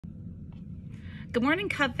Good morning,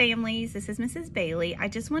 Cub families. This is Mrs. Bailey. I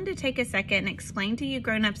just wanted to take a second and explain to you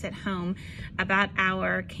grown-ups at home about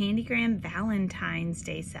our Candygram Valentine's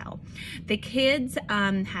Day sale. The kids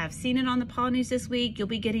have seen it on the Paw News this week. You'll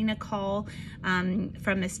be getting a call from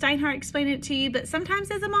Ms. Steinhardt explaining it to you, but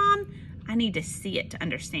sometimes as a mom, I need to see it to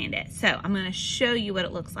understand it. So I'm going to show you what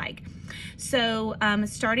it looks like. So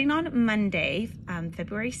starting on Monday,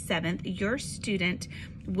 February 7th, your student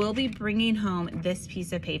will be bringing home this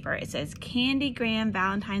piece of paper. It says Candygram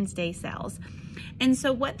Valentine's Day Sales. And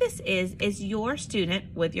so what this is your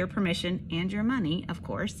student, with your permission and your money, of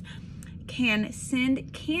course, can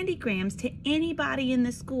send candygrams to anybody in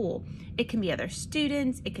the school. It can be other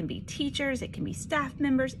students, it can be teachers, it can be staff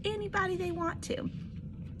members, anybody they want to.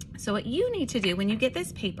 So what you need to do when you get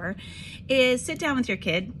this paper is sit down with your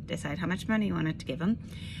kid, decide how much money you want to give them,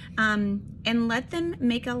 and let them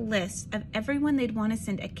make a list of everyone they'd want to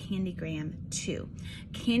send a candygram to.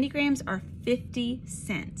 Candygrams are 50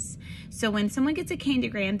 cents. So when someone gets a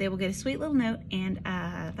candygram, they will get a sweet little note and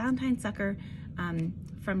a Valentine sucker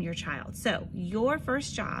from your child. So your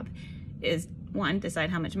first job is, 1,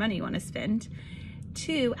 decide how much money you want to spend.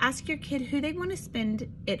 2, ask your kid who they want to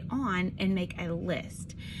spend it on and make a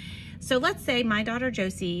list. So let's say my daughter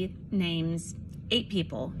Josie names 8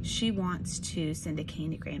 people she wants to send a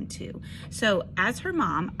candygram to. So as her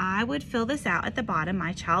mom, I would fill this out at the bottom.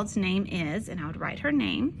 My child's name is, and I would write her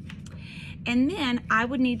name. And then I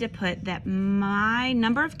would need to put that my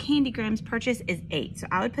number of candygrams purchased is 8. So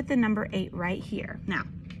I would put the number 8 right here. Now,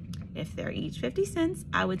 if they're each 50 cents,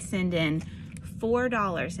 I would send in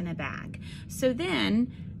 $4 in a bag. So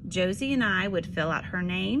then Josie and I would fill out her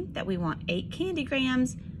name, that we want 8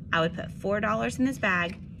 candygrams. I would put $4 in this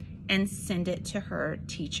bag and send it to her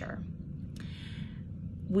teacher.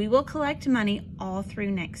 We will collect money all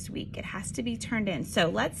through next week. It has to be turned in. So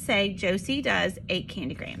let's say Josie does 8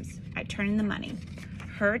 candygrams. I turn in the money.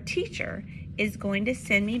 Her teacher is going to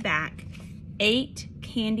send me back 8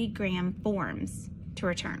 candygram forms to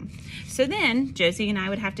return. So then Josie and I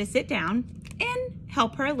would have to sit down and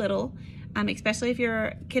help her a little, especially if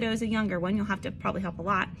your kiddo is a younger one, you'll have to probably help a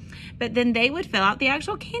lot. But then they would fill out the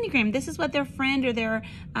actual candygram. This is what their friend or their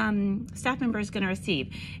staff member is going to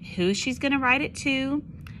receive. Who she's going to write it to,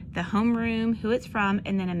 the homeroom, who it's from,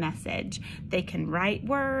 and then a message. They can write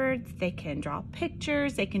words, they can draw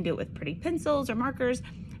pictures, they can do it with pretty pencils or markers.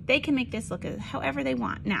 They can make this look however they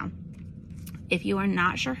want. Now, if you are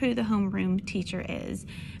not sure who the homeroom teacher is,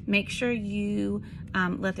 make sure you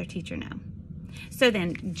let their teacher know. So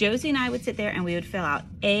then Josie and I would sit there and we would fill out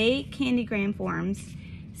 8 candygram forms,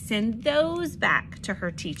 send those back to her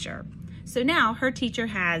teacher. So now her teacher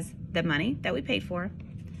has the money that we paid for,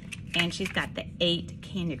 and she's got the 8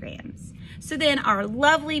 candygrams. So then our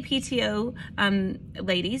lovely PTO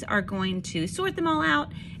ladies are going to sort them all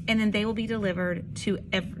out, and then they will be delivered to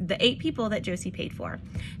the 8 people that Josie paid for.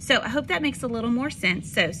 So I hope that makes a little more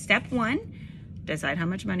sense. So step 1, decide how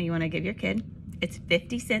much money you want to give your kid. It's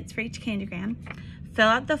 50 cents for each candygram. Fill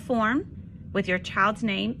out the form with your child's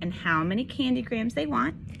name and how many candygrams they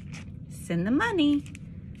want. Send the money.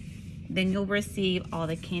 Then you'll receive all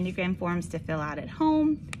the candygram forms to fill out at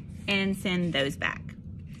home and send those back.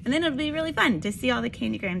 And then it'll be really fun to see all the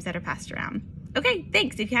candygrams that are passed around. Okay,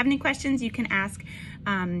 thanks. If you have any questions, you can ask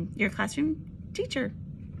your classroom teacher.